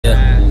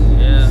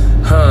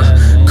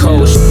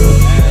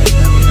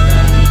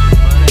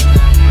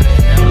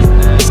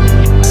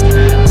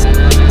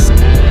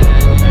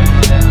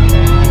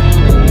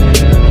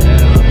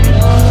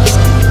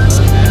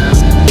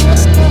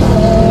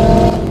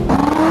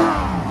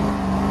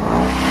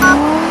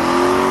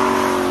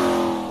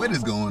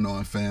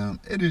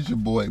It is your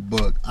boy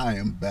Book. I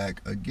am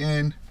back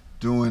again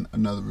doing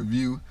another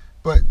review,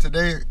 but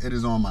today it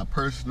is on my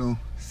personal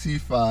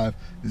C5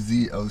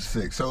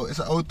 Z06. So it's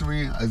an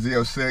 03, a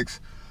Z06,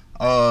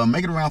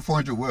 make it around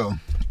 400 wheel.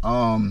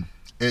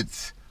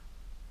 It's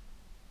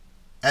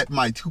at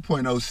my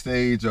 2.0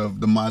 stage of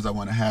the mods I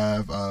want to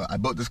have. I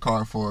built this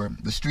car for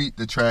the street,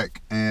 the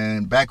track,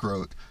 and back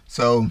road.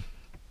 So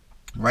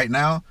right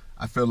now,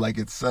 I feel like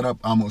it's set up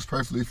almost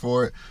perfectly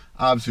for it.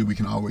 Obviously, we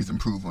can always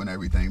improve on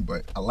everything,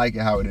 but I like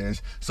it how it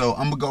is. So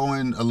I'm gonna go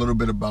in a little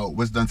bit about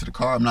what's done to the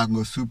car. I'm not gonna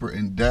go super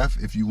in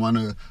depth. If you want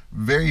a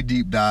very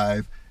deep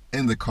dive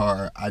in the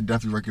car, I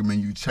definitely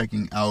recommend you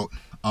checking out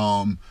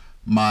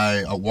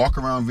my walk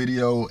around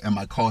video and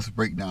my cost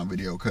breakdown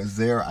video, because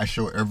there I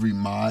show every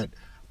mod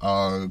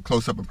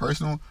close up and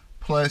personal.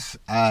 Plus,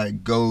 I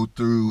go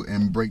through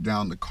and break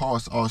down the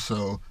cost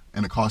also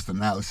in a cost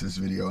analysis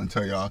video and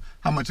tell y'all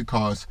how much it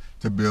costs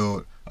to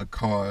build a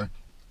car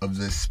of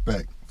this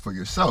spec for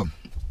yourself.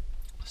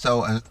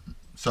 So I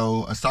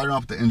started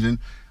off with the engine.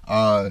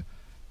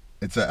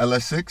 It's a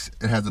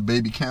LS6. It has a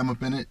baby cam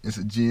up in it. It's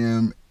a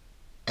GM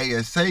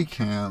ASA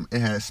cam. It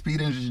has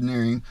speed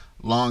engineering,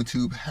 long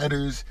tube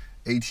headers,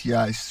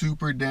 ATI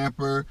super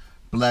damper,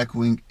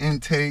 Blackwing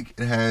intake.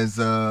 It has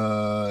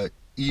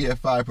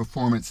EFI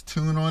performance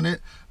tune on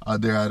it.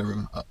 They're out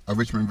of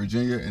Richmond,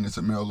 Virginia, and it's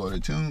a mail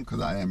loaded tune because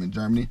I am in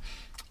Germany.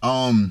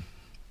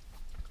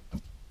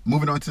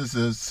 Moving on to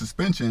the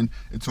suspension,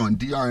 it's on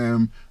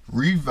DRM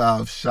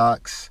revalve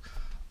shocks,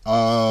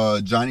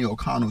 Johnny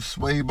O'Connell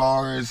sway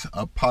bars,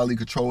 poly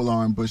control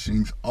arm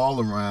bushings all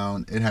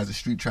around. It has a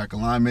street track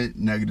alignment,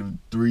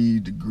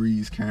 -3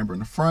 degrees camber in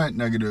the front,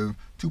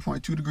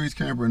 -2.2 degrees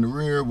camber in the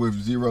rear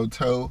with 0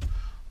 toe.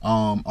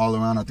 All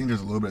around. I think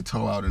there's a little bit of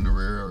toe out in the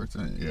rear, or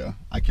yeah,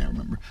 I can't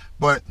remember.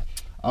 But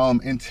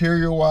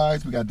interior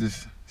wise, we got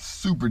this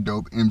super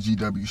dope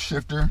MGW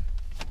shifter.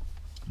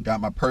 Got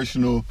my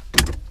personal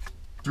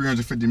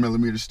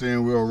 350mm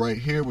steering wheel right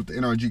here with the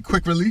NRG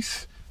quick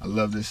release. I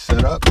love this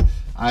setup.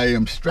 I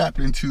am strapped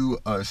into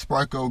a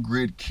Sparco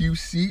Grid Q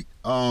seat,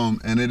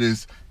 and it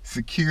is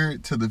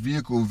secured to the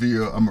vehicle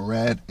via a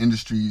Murad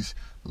Industries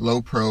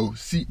low pro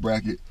seat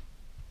bracket,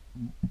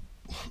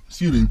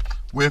 excuse me,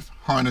 with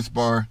harness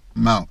bar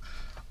mount.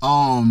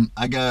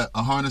 I got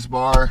a harness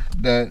bar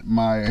that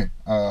my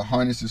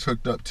harness is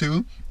hooked up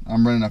to.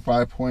 I'm running a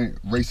 5-point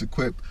race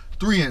equipped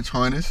 3-inch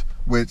harness,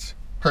 which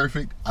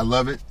perfect. I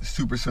love it.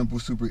 Super simple,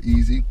 super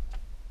easy.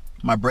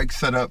 My brake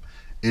setup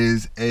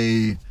is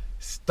a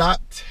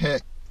Stock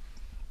Tech.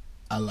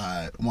 I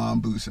lied while I'm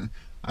boosting.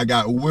 I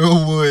got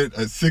Willwood,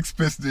 a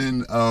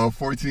 6-piston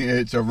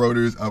 14-inch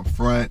rotors up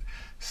front,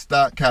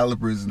 stock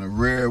calipers in the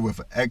rear with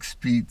an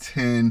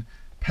XP10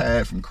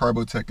 pad from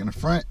Carbotech in the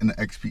front and the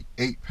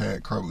XP8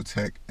 pad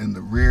Carbotech in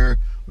the rear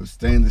with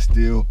stainless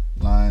steel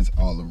lines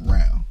all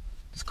around.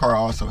 This car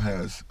also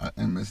has an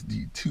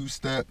MSD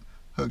 2-step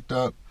hooked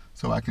up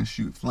so I can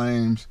shoot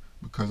flames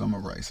because I'm a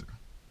racer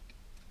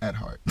at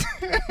heart.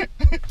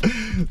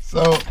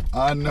 So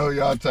I know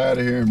y'all tired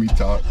of hearing me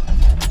talk,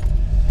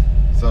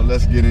 so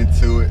let's get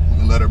into it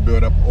and let her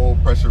build up oil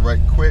pressure right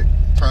quick.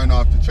 Turn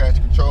off the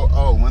traction control.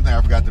 Oh, one thing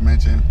I forgot to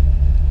mention,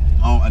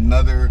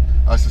 another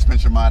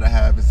suspension mod I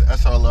have is the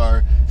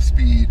SLR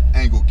Speed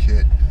Angle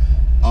Kit,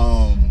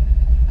 or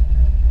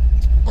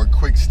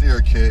Quick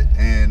Steer Kit,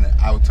 and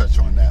I will touch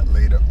on that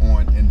later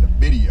on in the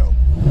video.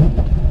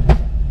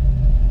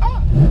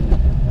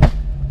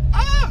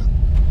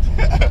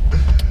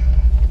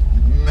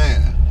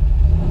 Man.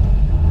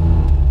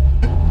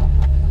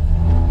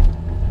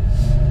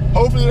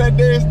 Hopefully that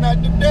day is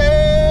not the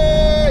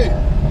day.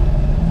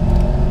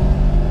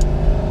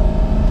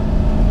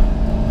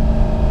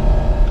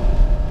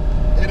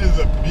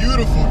 A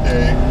beautiful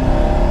day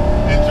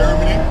in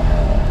Germany.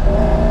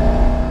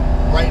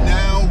 Right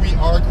now we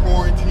are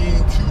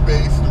quarantined to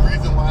base. The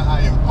reason why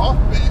I am off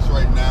base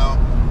right now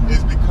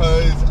is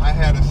because I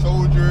had a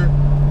soldier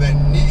that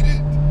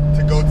needed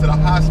to go to the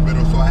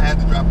hospital, so I had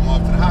to drop him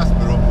off to the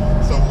hospital.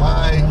 So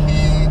while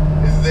he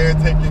is there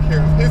taking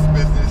care of his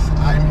business,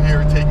 I'm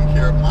here taking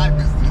care of my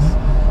business,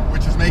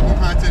 which is making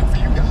content for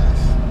you guys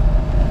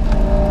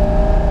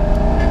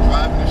and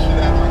driving the shit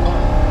out of my car.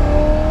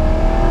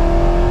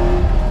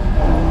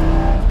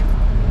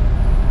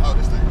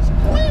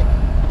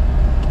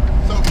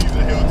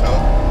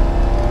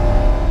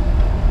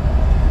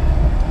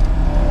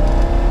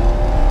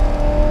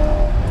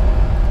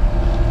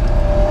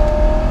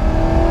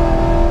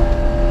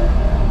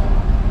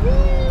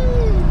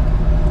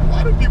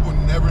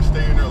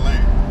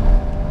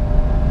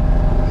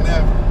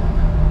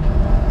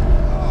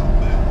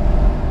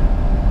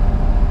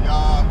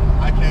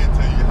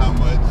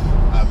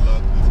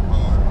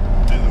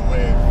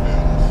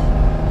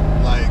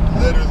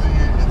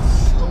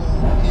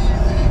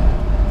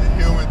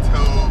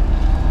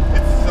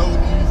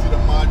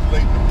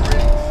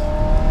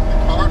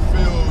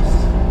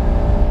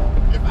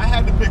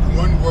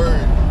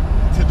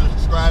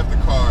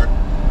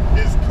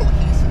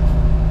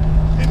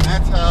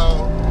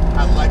 how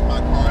I like my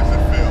cars to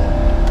feel.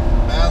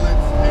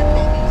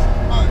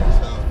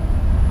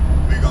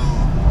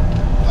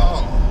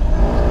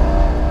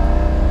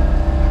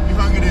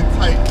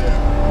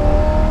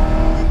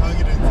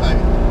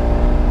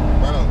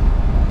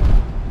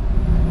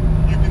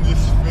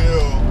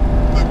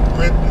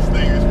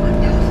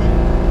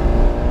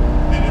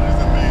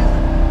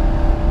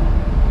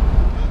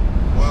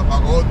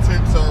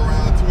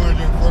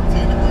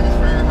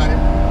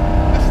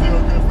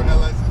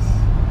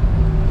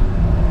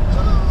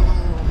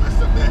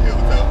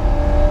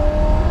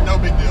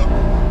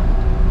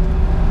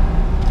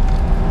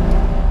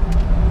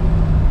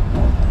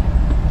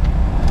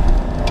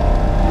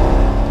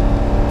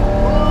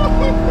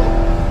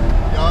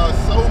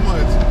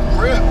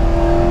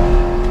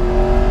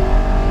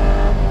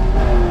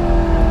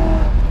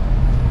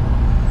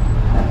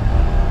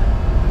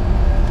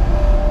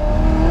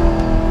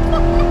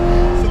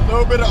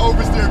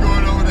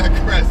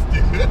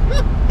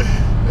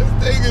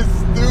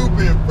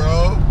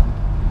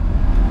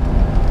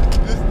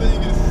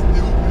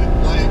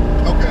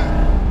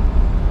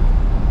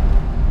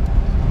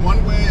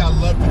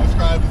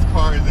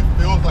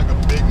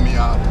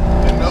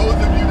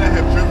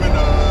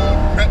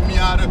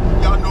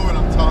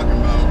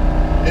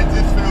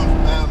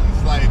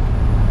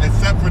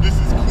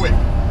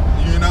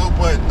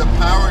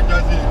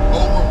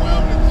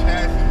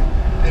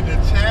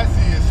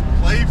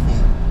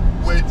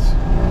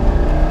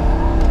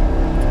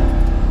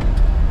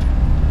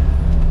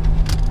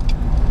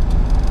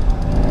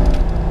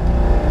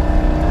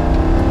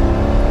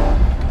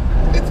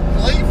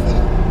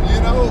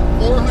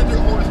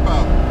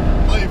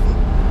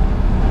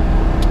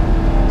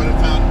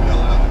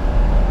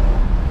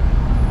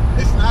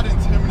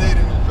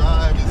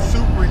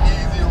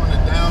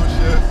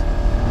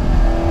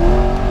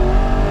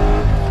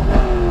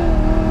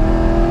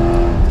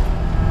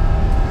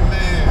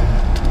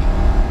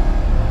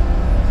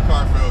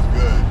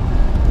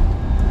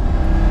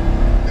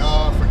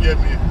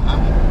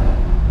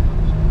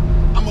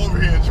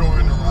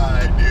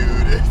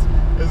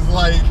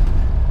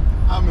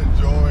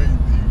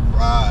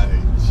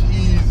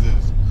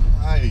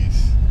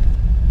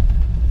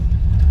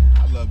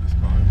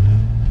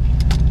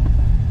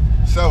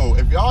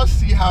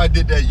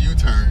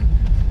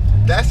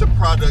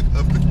 product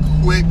of the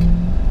quick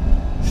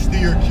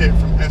steer kit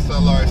from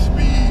SLR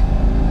Speed.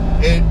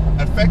 It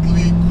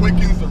effectively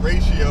quickens the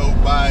ratio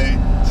by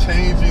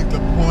changing the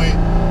point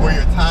where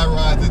your tie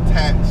rod's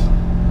attached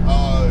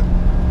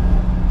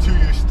to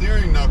your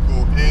steering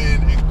knuckle,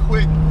 and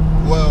quick,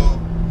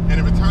 well, and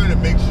in return it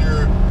makes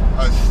your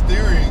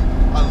steering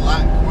a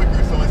lot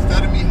quicker. So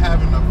instead of me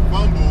having to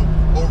fumble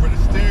over the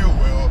steering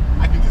wheel,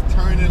 I can just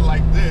turn it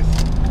like this.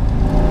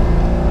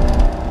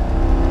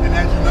 And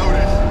as you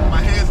notice,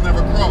 my hands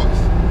never cross.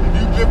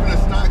 If you've driven a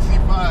stock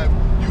C5,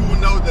 you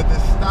will know that the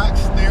stock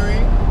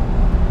steering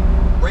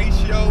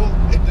ratio,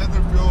 it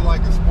doesn't feel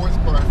like a sports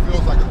car, it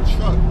feels like a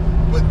truck.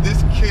 But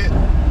this kit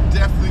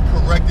definitely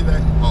corrected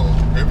that. Oh,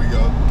 here we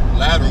go.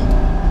 Lateral.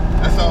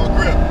 That's all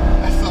grip.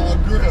 That's all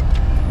grip.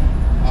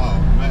 Oh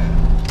man.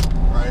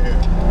 Right here.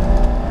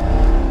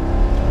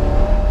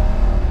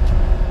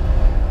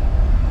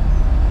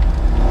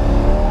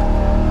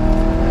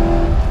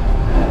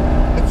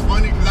 It's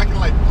funny because I can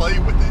like play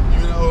with it,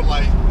 you know,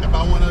 like if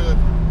I want to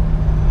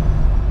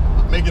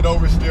make it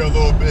oversteer a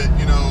little bit,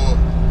 you know,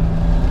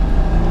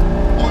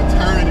 on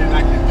turning,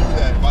 I can do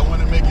that. If I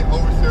want to make it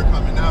oversteer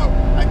coming out,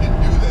 I can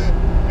do that.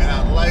 And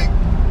I like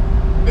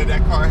that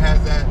that car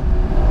has that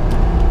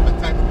a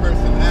type of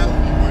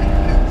personality where you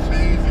can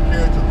change the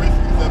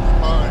characteristics of the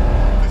car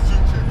to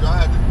suit your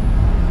driving.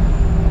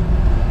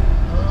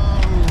 Oh,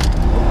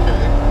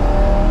 okay.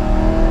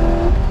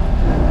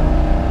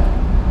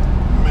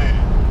 Man.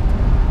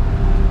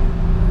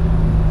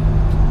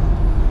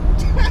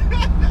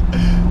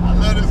 I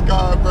love this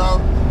car, bro.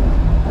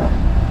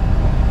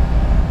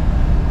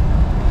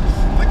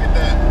 Look at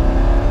that.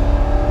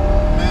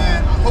 Man,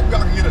 I hope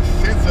y'all can get a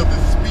sense of the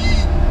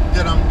speed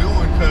that I'm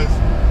doing, because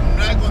I'm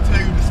not going to tell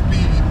you the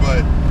speed,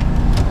 but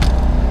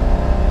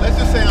let's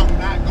just say I'm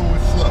not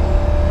going slow.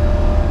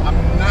 I'm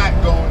not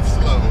going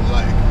slow.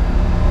 Like,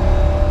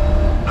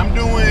 I'm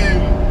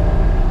doing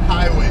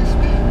highway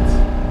speeds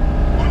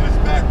on this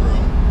back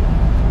road.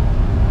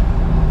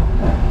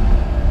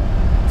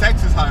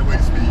 Texas highway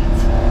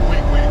speeds.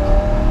 Wink, wink.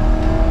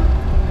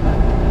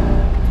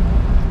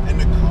 And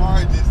the car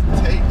just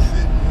takes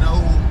it, no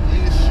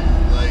issue.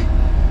 Like,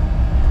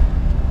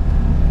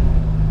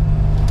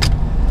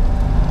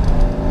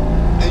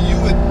 and you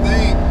would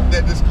think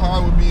that this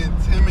car would be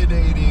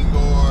intimidating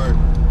or,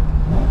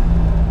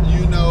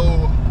 you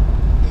know,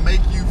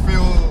 make you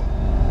feel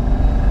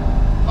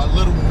a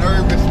little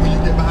nervous when you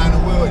get behind the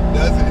wheel. It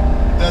doesn't.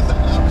 It does the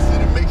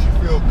opposite. It makes you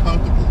feel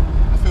comfortable.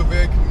 I feel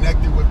very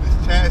connected with this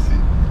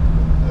chassis.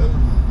 Oh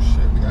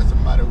shit, we got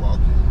somebody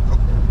walking.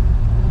 Okay.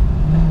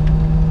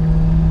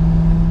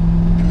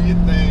 Do your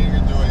thing,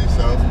 enjoy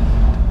yourself.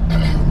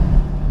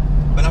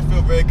 But I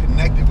feel very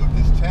connected with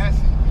this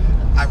chassis.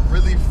 I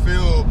really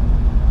feel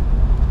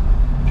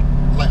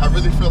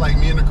like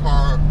me and the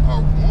car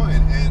are one,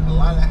 and a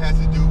lot of that has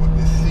to do with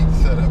the seat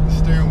setup, the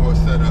steering wheel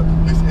setup,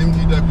 this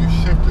MGW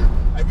shifter.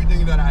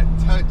 Everything that I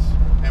touch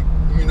and,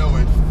 you know,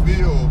 and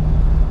feel,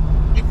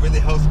 it really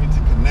helps me to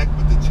connect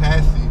with the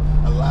chassis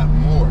a lot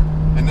more.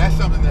 And that's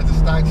something that the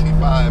stock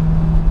C5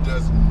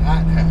 does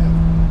not have.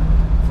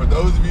 For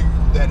those of you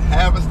that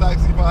have a stock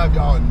C5,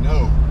 y'all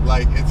know,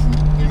 like, it's,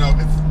 you know,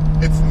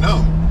 it's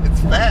numb.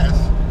 It's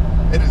fast.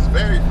 It is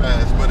very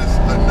fast, but it's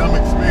a numb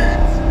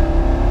experience.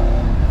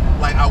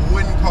 Like, I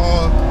wouldn't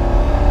call,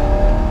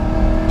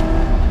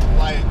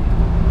 like,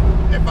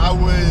 if I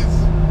was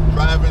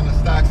driving a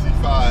stock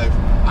C5,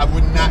 I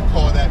would not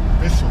call that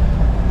visceral.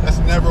 That's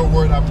never a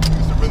word I would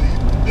use to really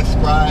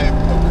describe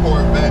a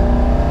Corvette.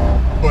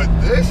 But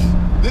this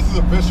is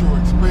a visceral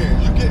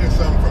experience. You're getting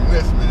something from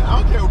this, man.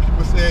 I don't care what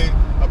people say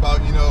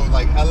about, you know,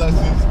 like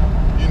LS's,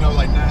 you know,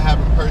 like not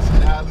having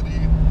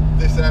personality,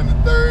 this, that, and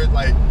the third.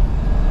 Like,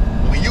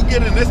 when you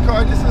get in this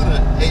car, this is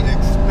an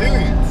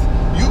experience.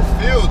 You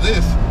feel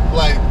this,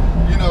 like,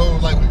 you know,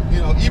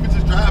 even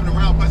just driving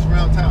around, pushing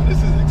around town, this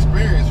is an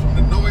experience, from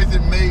the noise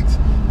it makes,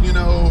 you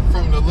know,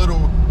 from the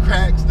little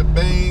cracks, the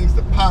bangs,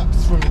 the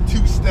pops, from the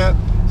two-step,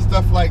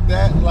 stuff like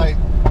that. Like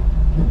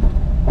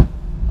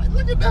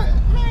look at that,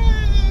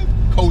 man.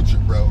 Culture,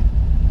 bro.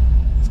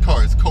 This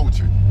car is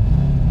cultured.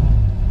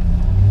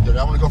 Yo,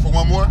 y'all want to go for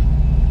one more?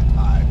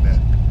 I bet.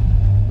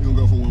 We're going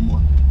to go for one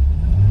more.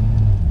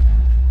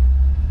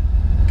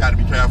 Got to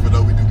be careful,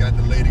 though. We do got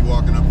the lady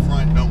walking up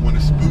front. Don't want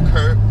to spook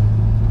her.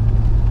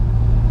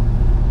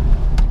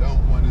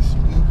 Don't want to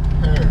spook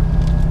her.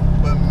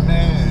 But,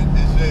 man,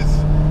 it's just,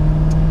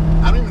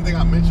 I don't even think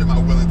I mentioned my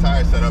wheel and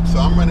tire setup. So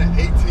I'm running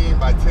 18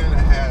 by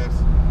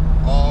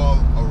 10.5 all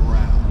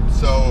around.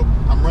 So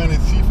I'm running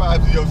C5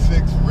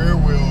 Z06 rear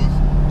wheels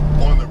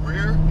on the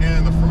rear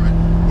and the front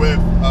with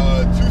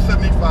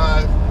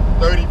 275,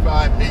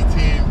 35,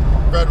 18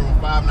 Federal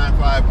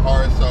 595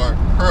 RSR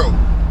Pro.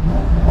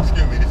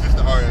 Excuse me, it's just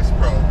the RS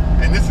Pro.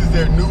 And this is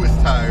their newest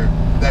tire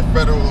that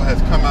Federal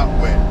has come out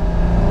with.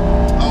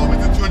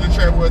 It's a 200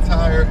 tread wheel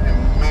tire,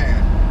 and man,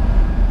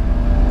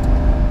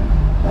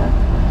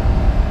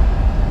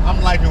 I'm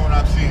liking what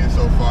I'm seeing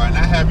so far, and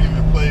I haven't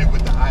even played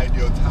with the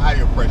ideal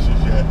tire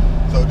pressures yet.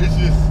 So this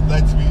just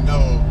lets me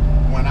know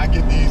when I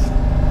get these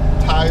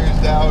tires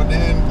dialed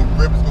in with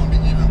grips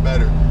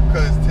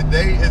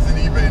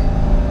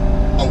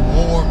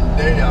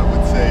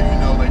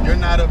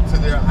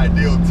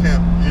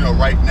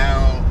right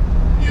now,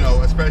 you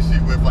know, especially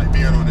with like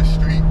being on the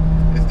street,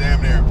 it's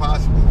damn near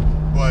impossible.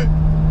 But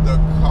the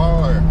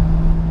car,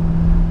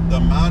 the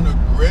amount of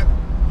grip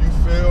you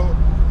feel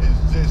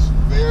is just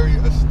very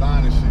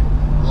astonishing.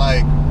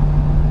 Like,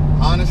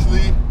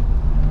 honestly,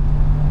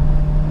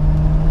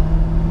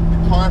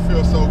 the car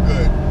feels so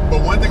good.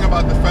 But one thing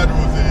about the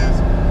Federals is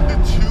the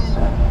two,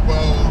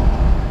 well,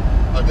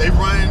 they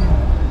run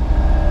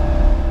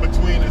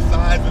between a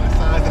size and a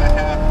size and a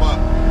half up.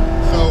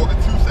 So a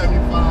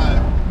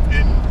 275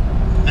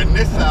 and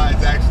this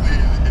size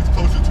actually is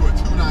closer to a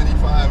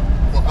 295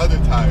 for other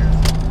tires.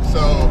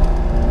 So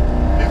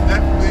it's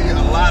definitely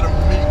a lot of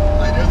meat.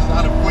 Like, there's a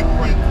lot of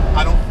footprint.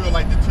 I don't feel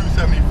like the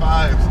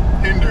 275s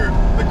hinder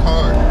the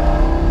car.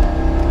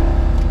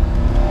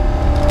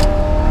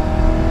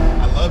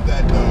 I love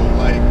that though.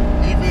 Like,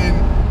 even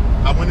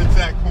I went into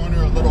that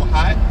corner a little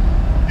hot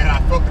and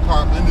I felt the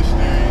car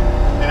understeering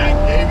and I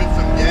gave it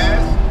some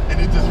gas and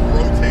it just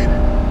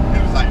rotated.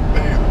 It was like,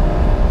 bam.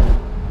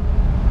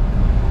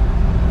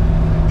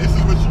 This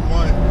is what you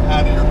want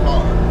out of your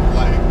car.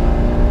 Like,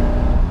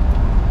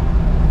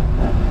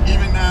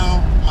 even now,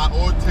 my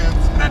oil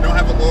temps, and I don't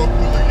have an oil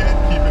cooler yet,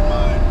 keep in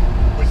mind,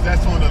 which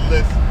that's on the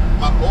list.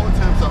 My oil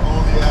temps are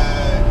only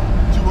at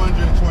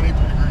 223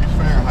 degrees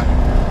Fahrenheit,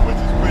 which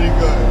is pretty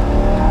good.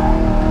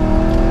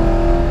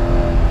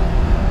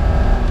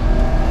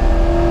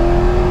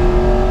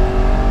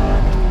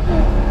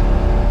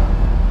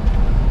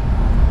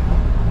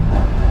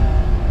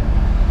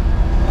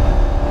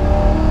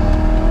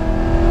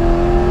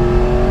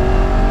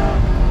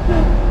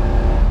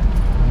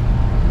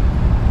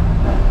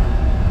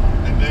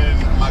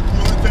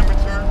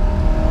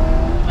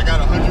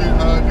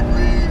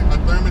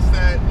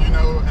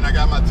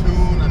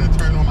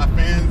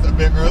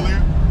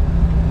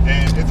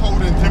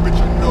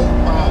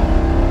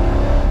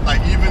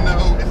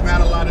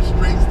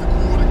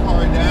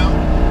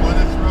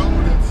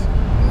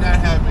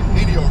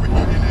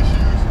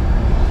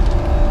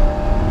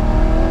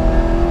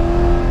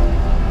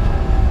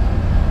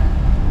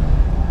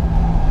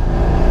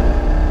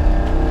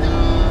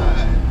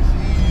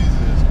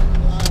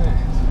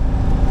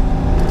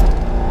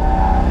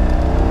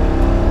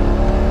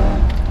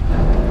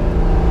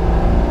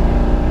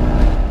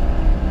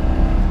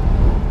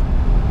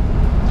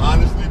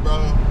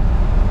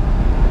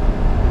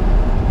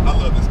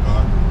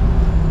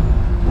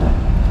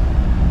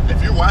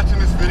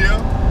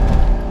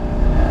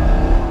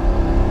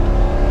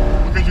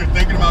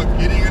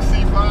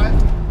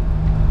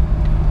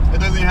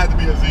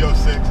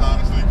 Z06,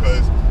 honestly,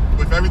 because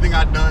with everything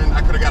I've done,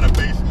 I could have got a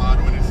base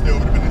model and it still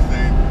would have been the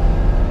same.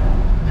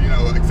 You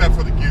know, except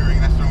for the gearing.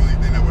 That's the only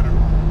thing that would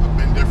have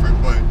been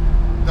different. But,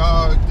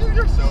 dog, do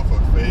yourself a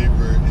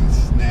favor and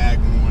snag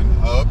one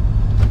up.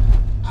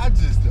 I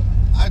just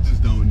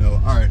don't know.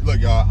 All right, look,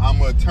 y'all. I'm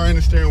going to turn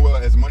the steering wheel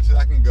as much as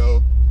I can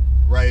go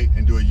right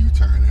and do a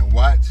U-turn. And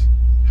watch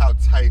how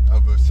tight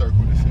of a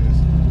circle this is.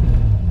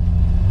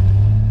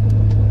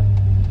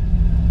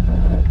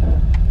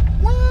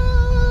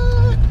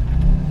 What?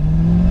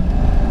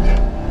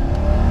 Yeah.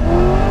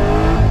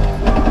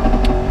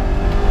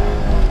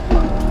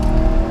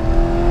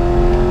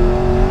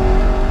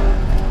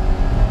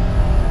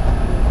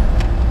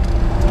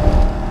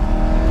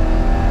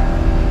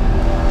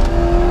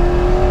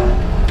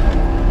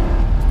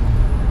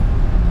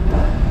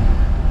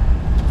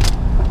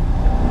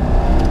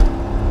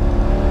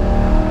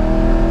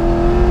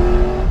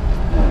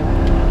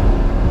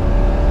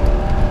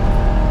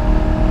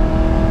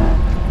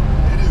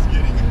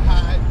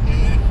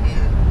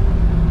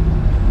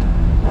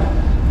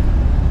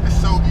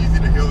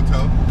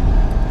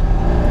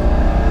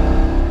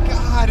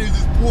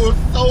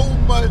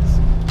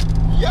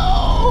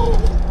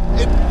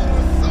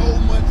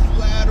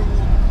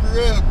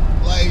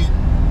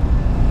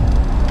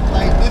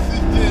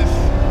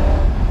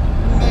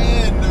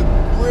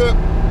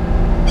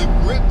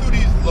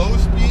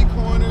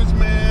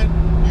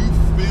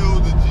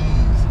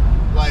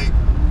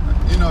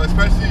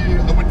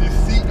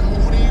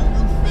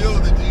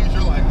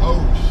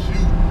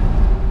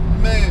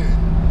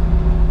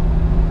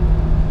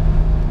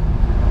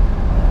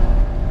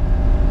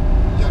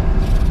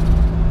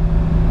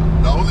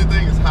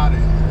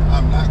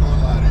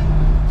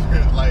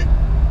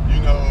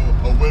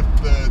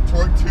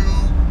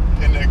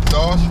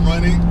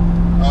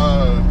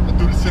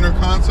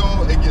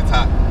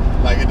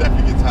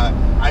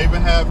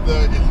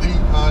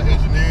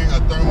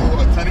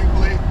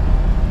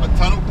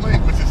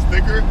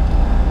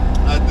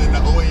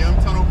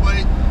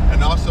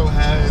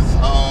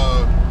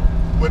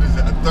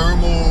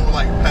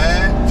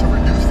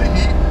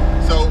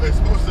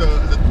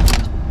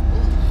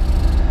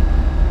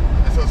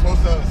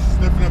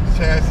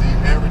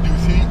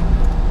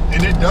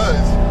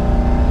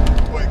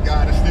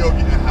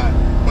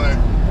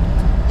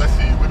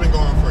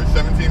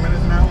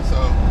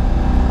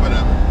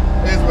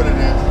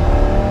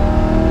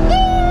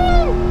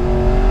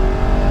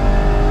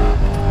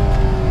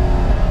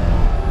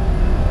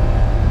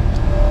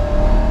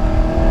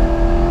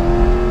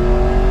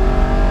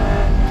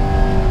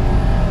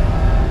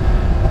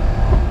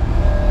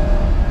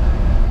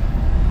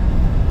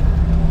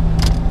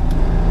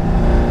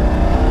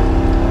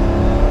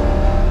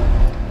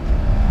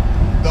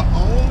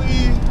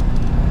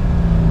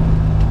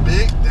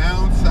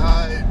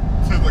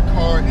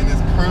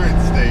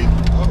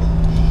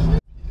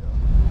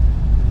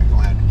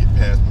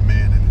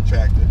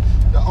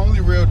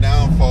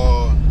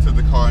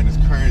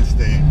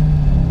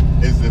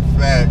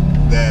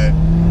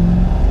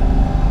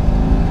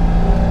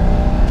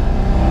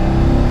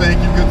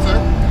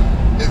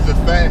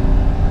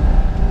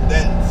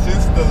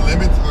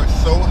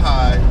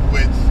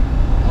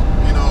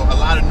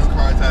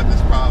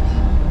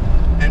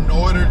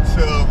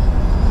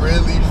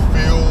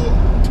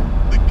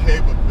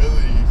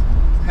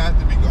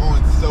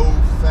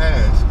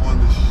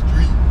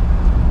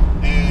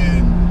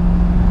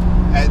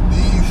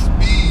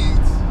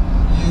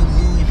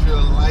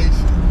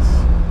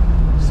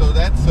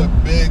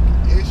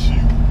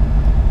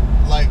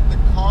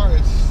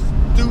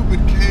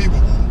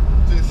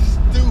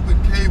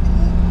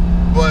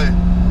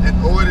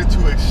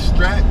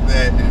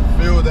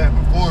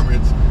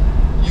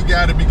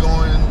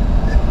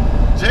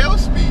 jail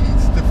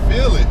speeds to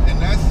feel it, and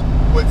that's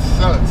what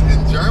sucks.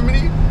 In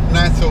Germany,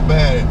 not so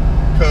bad,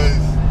 because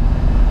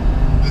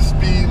the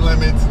speed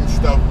limits and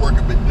stuff work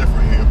a bit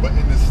different here. But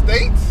in the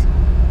States,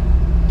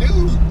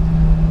 dude,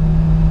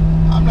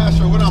 I'm not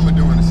sure what I'm gonna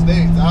do in the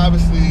States.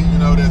 Obviously, you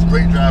know, there's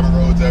great driving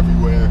roads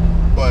everywhere,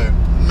 but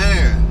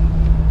man,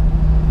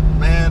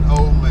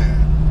 oh man,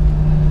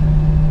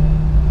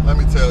 let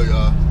me tell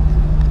y'all.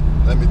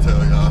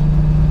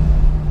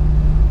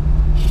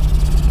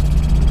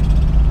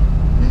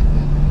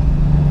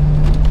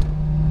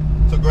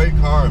 It's a great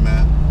car,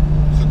 man.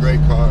 It's a great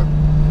car.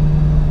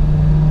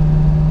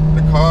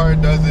 The car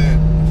doesn't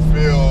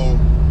feel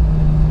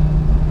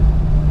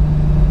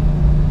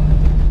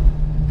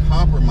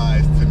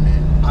compromised to me.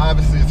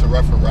 Obviously, it's a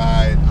rougher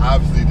ride.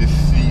 Obviously, the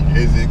seat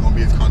isn't going to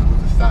be as comfortable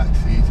as the stock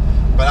seats,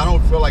 but I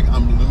don't feel like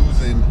I'm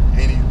losing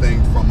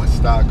anything from a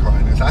stock car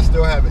in this. I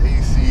still have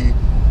AC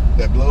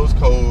that blows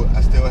cold.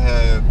 I still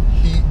have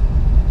heat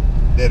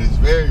that is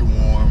very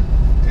warm.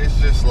 It's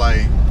just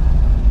like,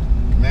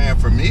 man,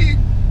 for me,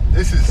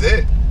 this is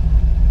it.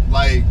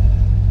 Like,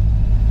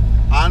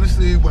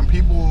 honestly, when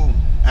people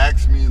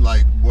ask me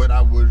like what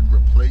I would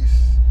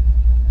replace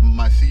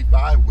my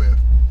C5 with,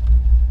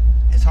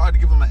 it's hard to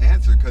give them an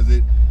answer, because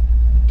it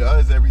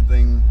does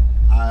everything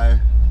I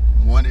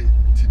want it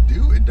to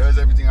do. It does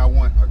everything I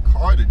want a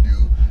car to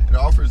do. It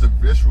offers a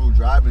visceral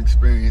driving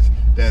experience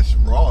that's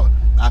raw.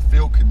 I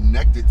feel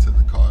connected to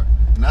the car,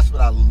 and that's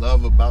what I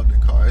love about the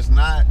car. It's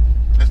not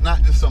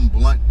just some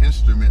blunt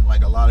instrument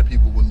like a lot of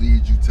people will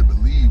lead you to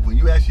believe. When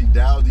you actually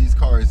dial these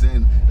cars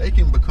in, they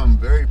can become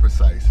very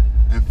precise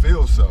and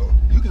feel so.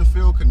 You can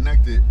feel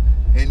connected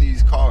in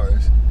these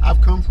cars.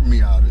 I've come from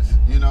Miatas.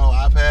 You know,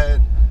 I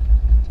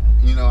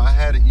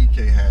had an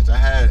EK hatch. I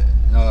had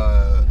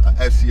a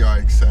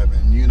FCR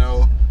X7. You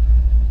know,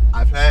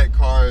 I've had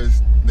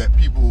cars that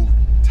people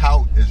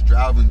tout as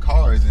driving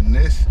cars, and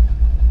this,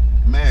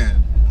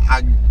 man,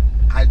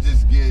 I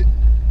just get,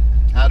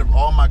 out of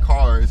all my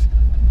cars,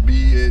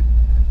 be it,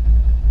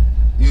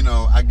 you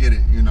know, I get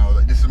it, you know,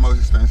 like, this is the most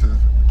expensive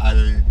I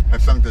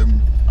have sunk the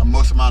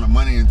most amount of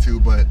money into,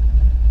 but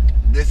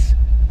this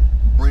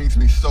brings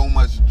me so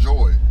much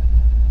joy.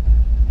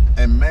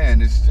 And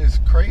man, it's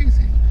just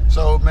crazy.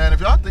 So man,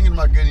 if y'all thinking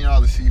about getting y'all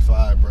the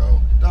C5,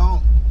 bro,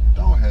 don't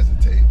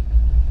hesitate.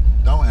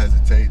 Don't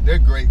hesitate. They're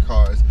great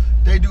cars.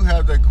 They do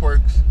have their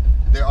quirks.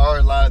 There are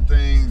a lot of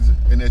things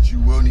and that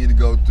you will need to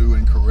go through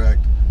and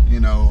correct. You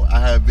know, I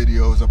have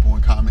videos up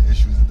on common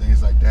issues and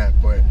things like that,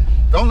 but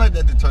don't let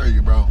that deter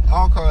you, bro.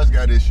 All cars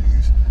got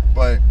issues,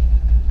 but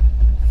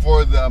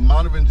for the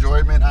amount of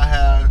enjoyment I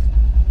have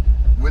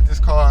with this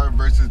car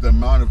versus the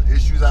amount of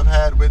issues I've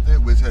had with it,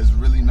 which has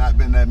really not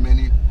been that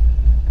many,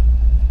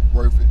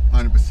 worth it,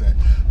 100%.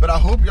 But I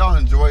hope y'all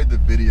enjoyed the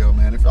video,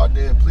 man. If y'all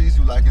did, please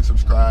do like and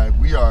subscribe.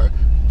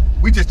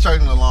 We just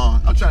chugging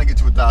along. I'm trying to get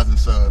to 1,000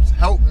 subs.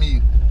 Help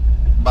me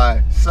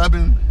by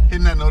subbing,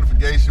 hitting that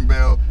notification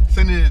bell,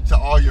 sending it to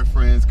all your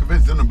friends,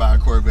 convince them to buy a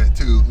Corvette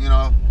too, you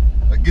know?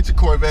 Like, get your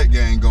Corvette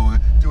gang going,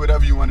 do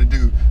whatever you want to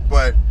do.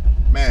 But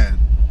man,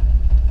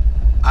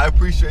 I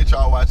appreciate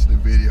y'all watching the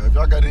video. If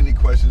y'all got any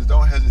questions,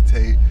 don't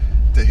hesitate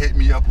to hit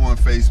me up on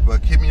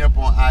Facebook, hit me up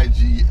on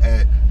IG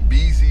at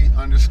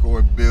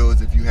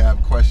BZ_builds if you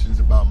have questions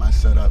about my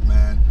setup,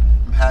 man.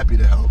 I'm happy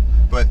to help.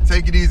 But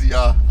take it easy,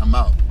 y'all.